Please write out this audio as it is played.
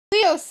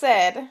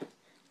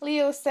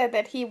Leo said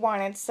that he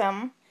wanted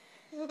some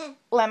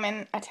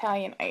lemon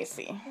Italian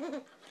icy.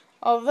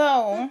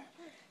 Although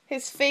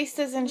his face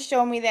doesn't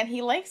show me that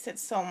he likes it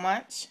so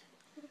much.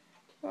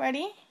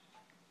 Ready?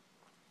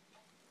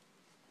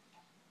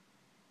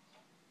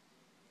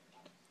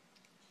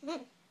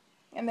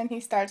 And then he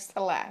starts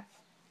to laugh.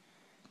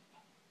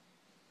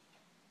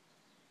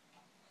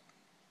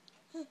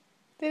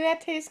 Did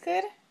that taste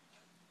good?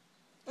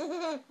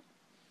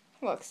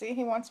 Look, see,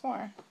 he wants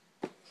more.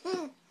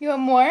 You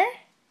want more?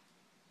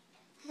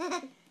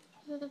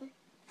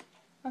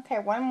 Okay,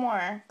 one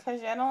more,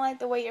 because I don't like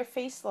the way your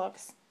face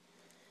looks.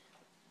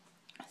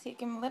 So you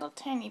give him a little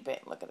tiny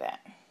bit. Look at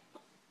that.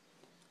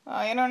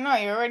 Oh, you don't know.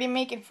 You're already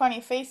making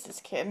funny faces,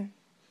 kid.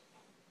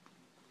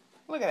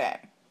 Look at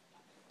that.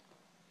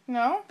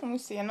 No? Let me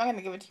see. I'm not going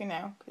to give it to you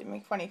now, because you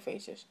make funny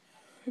faces.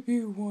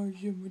 You want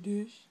some of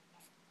this?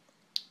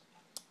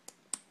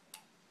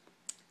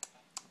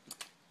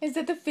 Is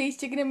that the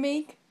face you're going to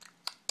make?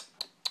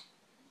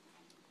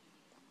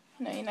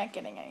 No, you're not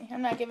getting any.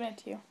 I'm not giving it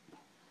to you.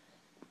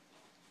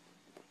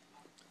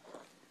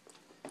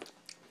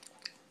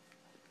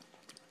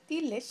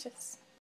 Delicious.